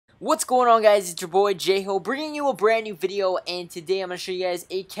What's going on, guys? It's your boy J-Ho bringing you a brand new video, and today I'm going to show you guys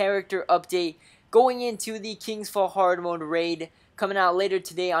a character update going into the King's Fall Hard Mode raid coming out later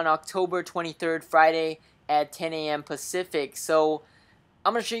today on October 23rd, Friday at 10 a.m. Pacific. So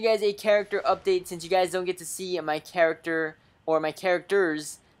I'm going to show you guys a character update since you guys don't get to see my character or my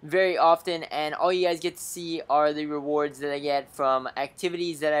characters very often, and all you guys get to see are the rewards that I get from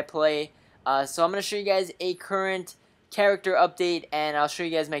activities that I play. So I'm going to show you guys a current character update, and I'll show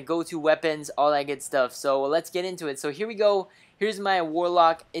you guys my go-to weapons, all that good stuff. So let's get into it. So here we go. Here's my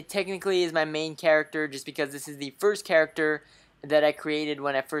Warlock. It technically is my main character just because this is the first character that I created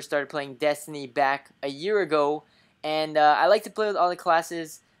when I first started playing Destiny back a year ago. And I like to play with all the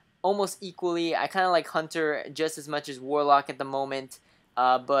classes almost equally. I kind of like Hunter just as much as Warlock at the moment.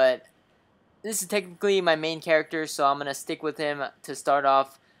 But this is technically my main character, so I'm going to stick with him to start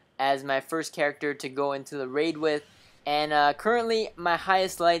off as my first character to go into the raid with. And currently my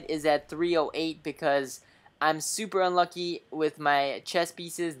highest light is at 308 because I'm super unlucky with my chess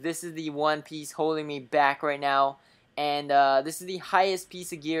pieces. This is the one piece holding me back right now. And this is the highest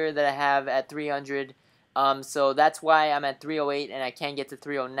piece of gear that I have at 300. So that's why I'm at 308 and I can't get to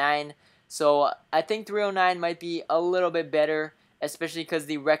 309. So I think 309 might be a little bit better, especially because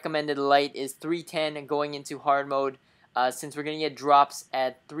the recommended light is 310 going into hard mode. Since we're going to get drops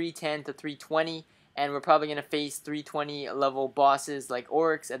at 310 to 320. And we're probably going to face 320 level bosses like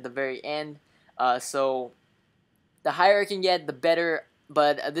Oryx at the very end. So the higher I can get, the better.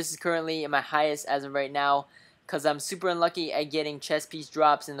 But this is currently my highest as of right now because I'm super unlucky at getting chess piece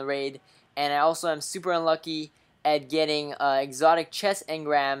drops in the raid. And I also am super unlucky at getting exotic chess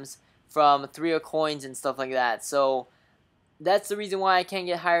engrams from 3 coins and stuff like that. So that's the reason why I can't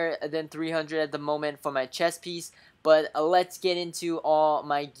get higher than 300 at the moment for my chess piece. But let's get into all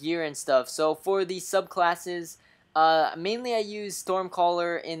my gear and stuff. So for the subclasses, mainly I use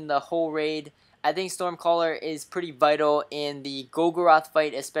Stormcaller in the whole raid. I think Stormcaller is pretty vital in the Golgoroth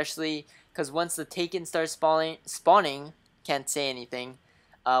fight, especially because once the Taken starts spawning, can't say anything.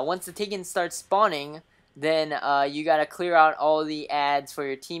 Once the Taken starts spawning, then you gotta clear out all the ads for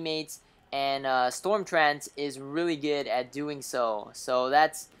your teammates, and Stormtrance is really good at doing so. So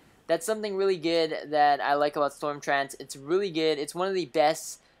that's something really good that I like about Stormtrance. It's really good. It's one of the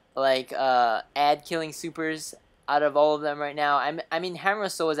best like ad killing supers out of all of them right now. I mean Hammer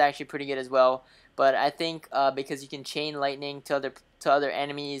of Soul is actually pretty good as well, but I think because you can chain lightning to other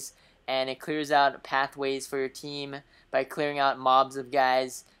enemies and it clears out pathways for your team by clearing out mobs of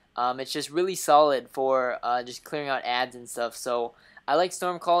guys. It's just really solid for just clearing out ads and stuff. So I like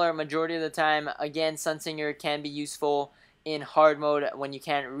Stormcaller majority of the time. Again, Sunsinger can be useful in hard mode when you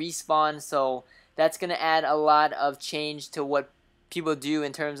can't respawn, so that's going to add a lot of change to what people do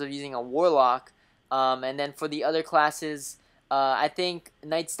in terms of using a Warlock. And then for the other classes, I think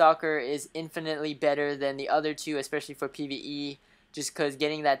Night Stalker is infinitely better than the other two, especially for PvE, just because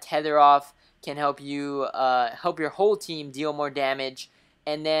getting that tether off can help you help your whole team deal more damage.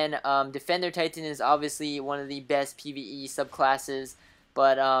 And then Defender Titan is obviously one of the best PvE subclasses,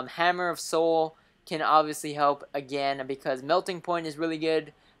 but Hammer of Soul can obviously help again because Melting Point is really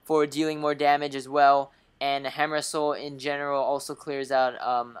good for dealing more damage as well, and Hammer of Soul in general also clears out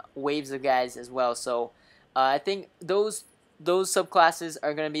waves of guys as well. So I think those subclasses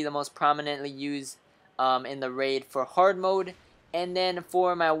are going to be the most prominently used in the raid for hard mode. And then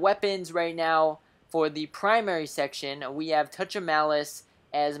for my weapons right now, for the primary section, we have Touch of Malice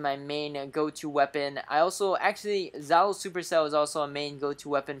as my main go-to weapon. I also actually Zalo Supercell is also a main go-to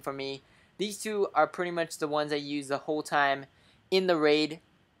weapon for me. These two are pretty much the ones I use the whole time in the raid.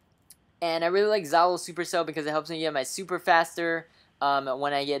 And I really like Zalo Supercell because it helps me get my super faster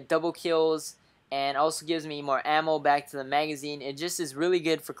when I get double kills, and also gives me more ammo back to the magazine. It just is really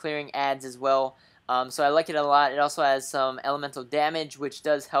good for clearing ads as well. So I like it a lot. It also has some elemental damage, which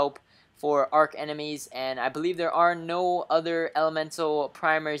does help for arc enemies. And I believe there are no other elemental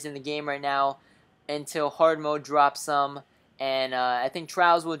primaries in the game right now until hard mode drops some. And I think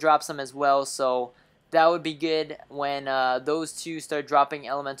Trials will drop some as well, so that would be good when those two start dropping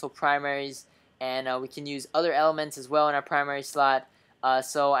elemental primaries, and we can use other elements as well in our primary slot.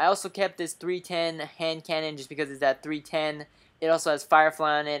 So I also kept this 310 hand cannon just because it's at 310. It also has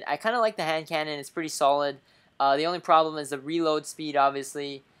Firefly on it. I kind of like the hand cannon. It's pretty solid. The only problem is the reload speed,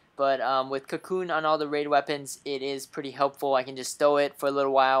 obviously, but with Cocoon on all the raid weapons, it is pretty helpful. I can just stow it for a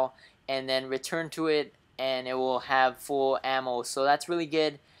little while and then return to it, and it will have full ammo. So that's really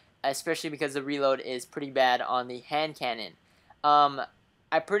good, especially because the reload is pretty bad on the hand cannon. I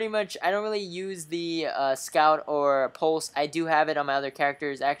don't really use the Scout or Pulse. I do have it on my other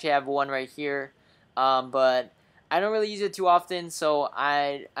characters. I actually have one right here, but I don't really use it too often, so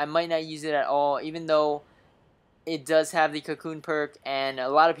I might not use it at all, even though it does have the Cocoon perk, and a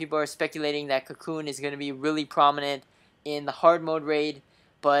lot of people are speculating that Cocoon is going to be really prominent in the hard mode raid.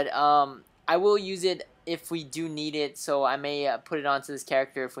 But I will use it if we do need it, so I may put it onto this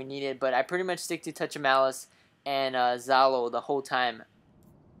character if we need it. But I pretty much stick to Touch of Malice and Zalo the whole time.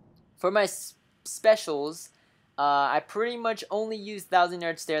 For my specials, I pretty much only use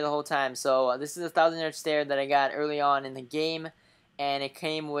 1,000-yard stare the whole time. So this is a 1,000-yard stare that I got early on in the game, and it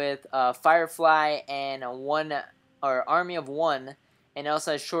came with Firefly and Army of One, and it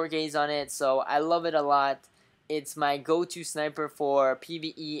also has short gaze on it. So I love it a lot. It's my go-to sniper for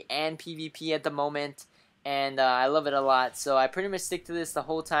PvE and PvP at the moment, and I love it a lot. So I pretty much stick to this the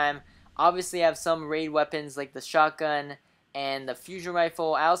whole time. Obviously, I have some raid weapons like the shotgun and the fusion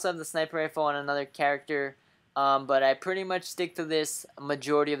rifle. I also have the sniper rifle on another character, but I pretty much stick to this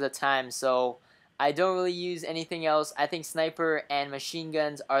majority of the time. So I don't really use anything else. I think sniper and machine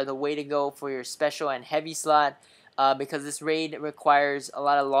guns are the way to go for your special and heavy slot, because this raid requires a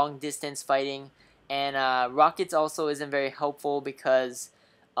lot of long distance fighting, and rockets also isn't very helpful because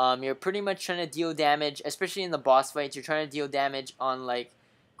you're pretty much trying to deal damage, especially in the boss fights. You're trying to deal damage on like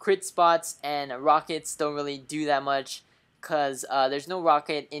crit spots, and rockets don't really do that much because there's no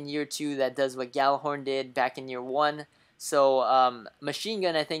rocket in year 2 that does what Gjallarhorn did back in year 1. So machine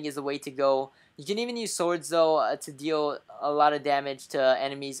gun, I think, is the way to go. You can even use swords though to deal a lot of damage to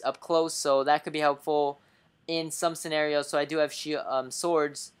enemies up close, so that could be helpful in some scenarios. So I do have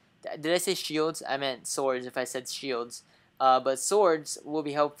swords. Did I say shields? I meant swords if I said shields. But swords will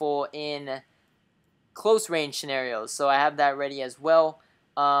be helpful in close range scenarios, so I have that ready as well.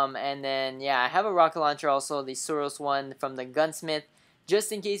 And then, yeah, I have a rocket launcher also, the Soros one from the Gunsmith,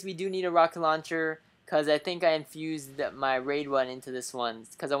 just in case we do need a rocket launcher, because I think I infused my raid one into this one,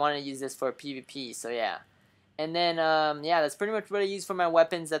 because I want to use this for PvP, so yeah. And then, yeah, that's pretty much what I use for my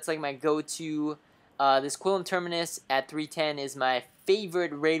weapons. That's like my go-to. This Quillum Terminus at 310 is my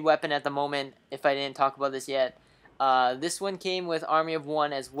favorite raid weapon at the moment, if I didn't talk about this yet. This one came with Army of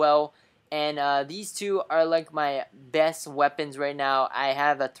One as well. And these two are like my best weapons right now. I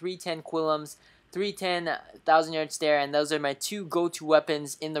have a 310 Quillums, 310 1,000-yard stare, and those are my two go-to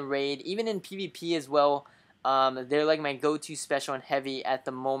weapons in the raid. Even in PvP as well, they're like my go-to special and heavy at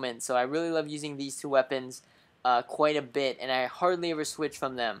the moment. So I really love using these two weapons quite a bit, and I hardly ever switch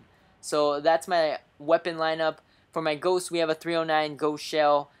from them. So that's my weapon lineup. For my Ghost, we have a 309 Ghost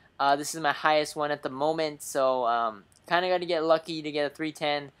Shell. This is my highest one at the moment, so kind of got to get lucky to get a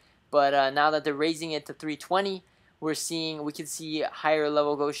 310. But now that they're raising it to 320, we can see higher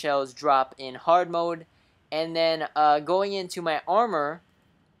level Ghost Shells drop in hard mode. And then going into my armor,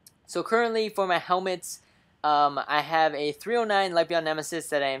 so currently for my helmets, I have a 309 Light Beyond Nemesis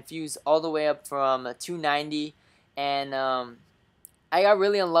that I infused all the way up from 290. And I got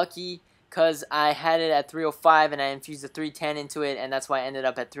really unlucky because I had it at 305 and I infused a 310 into it, and that's why I ended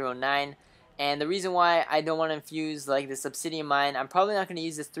up at 309. And the reason why I don't want to infuse like this Obsidian Mine, I'm probably not going to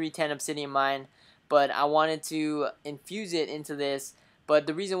use this 310 Obsidian Mine, but I wanted to infuse it into this. But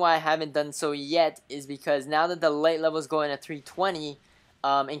the reason why I haven't done so yet is because now that the light level is going at 320,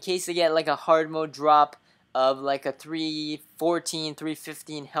 in case I get like a hard mode drop of like a 314,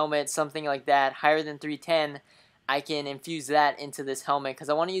 315 helmet, something like that, higher than 310, I can infuse that into this helmet because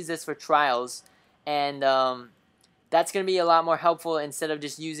I want to use this for trials. And that's going to be a lot more helpful instead of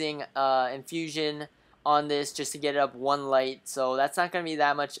just using infusion on this just to get it up one light. So that's not going to be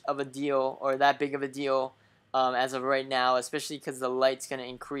that much of a deal, or that big of a deal as of right now, especially because the light's going to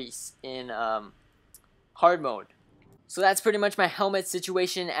increase in hard mode. So that's pretty much my helmet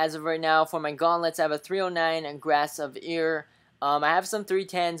situation as of right now. For my gauntlets, I have a 309 and Grass of Ear. I have some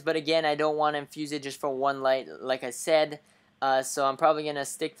 310s, but again, I don't want to infuse it just for one light, like I said. So I'm probably going to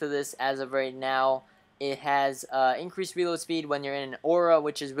stick to this as of right now. It has increased reload speed when you're in an aura,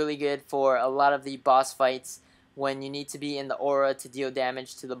 which is really good for a lot of the boss fights when you need to be in the aura to deal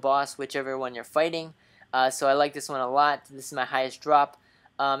damage to the boss, whichever one you're fighting. So I like this one a lot. This is my highest drop.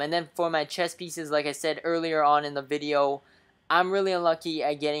 And then for my chest pieces, like I said earlier on in the video, I'm really unlucky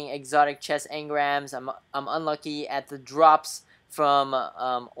at getting exotic chest engrams. I'm unlucky at the drops from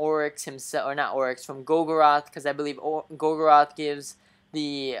Oryx himself, or not Oryx, from Golgoroth, because I believe Golgoroth gives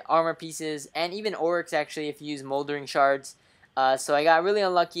the armor pieces, and even Oryx actually if you use Moldering Shards. So I got really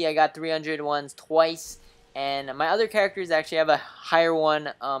unlucky. I got 300 ones twice, and my other characters actually have a higher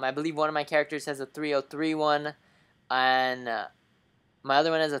one. I believe one of my characters has a 303 one, and my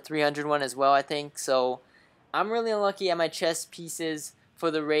other one has a 300 one as well, I think. So I'm really unlucky at my chest pieces for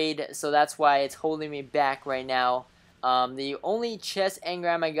the raid, so that's why it's holding me back right now. The only chest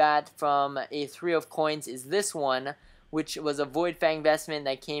engram I got from a 3 of coins is this one, which was a Void Fang investment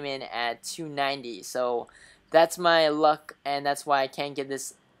that came in at 290. So that's my luck, and that's why I can't get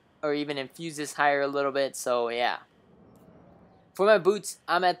this or even infuse this higher a little bit. So yeah. For my boots,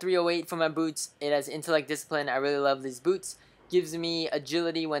 I'm at 308 for my boots. It has intellect discipline. I really love these boots. Gives me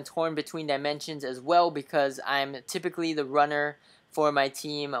agility when torn between dimensions as well, because I'm typically the runner for my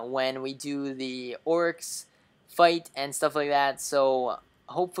team when we do the Oryx fight and stuff like that. So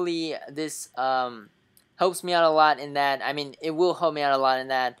hopefully this helps me out a lot in that. I mean, it will help me out a lot in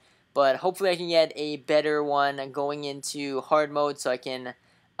that, but hopefully I can get a better one going into hard mode so I can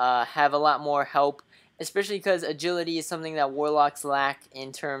have a lot more help, especially because agility is something that warlocks lack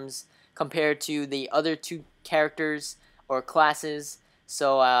in terms compared to the other two characters or classes.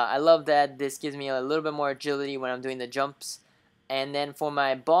 So I love that this gives me a little bit more agility when I'm doing the jumps. And then for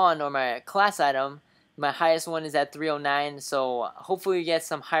my bond or my class item, my highest one is at 309, so hopefully we get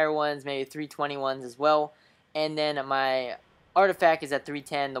some higher ones, maybe 320 ones as well. And then my artifact is at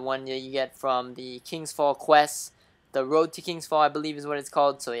 310, the one that you get from the King's Fall quest. The Road to King's Fall, I believe, is what it's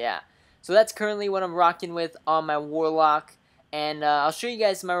called. So yeah. So that's currently what I'm rocking with on my Warlock. And I'll show you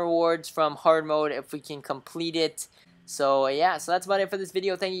guys my rewards from hard mode if we can complete it. So yeah, so that's about it for this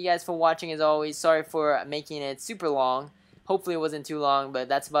video. Thank you guys for watching as always. Sorry for making it super long. Hopefully it wasn't too long, but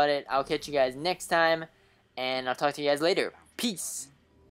that's about it. I'll catch you guys next time, and I'll talk to you guys later. Peace!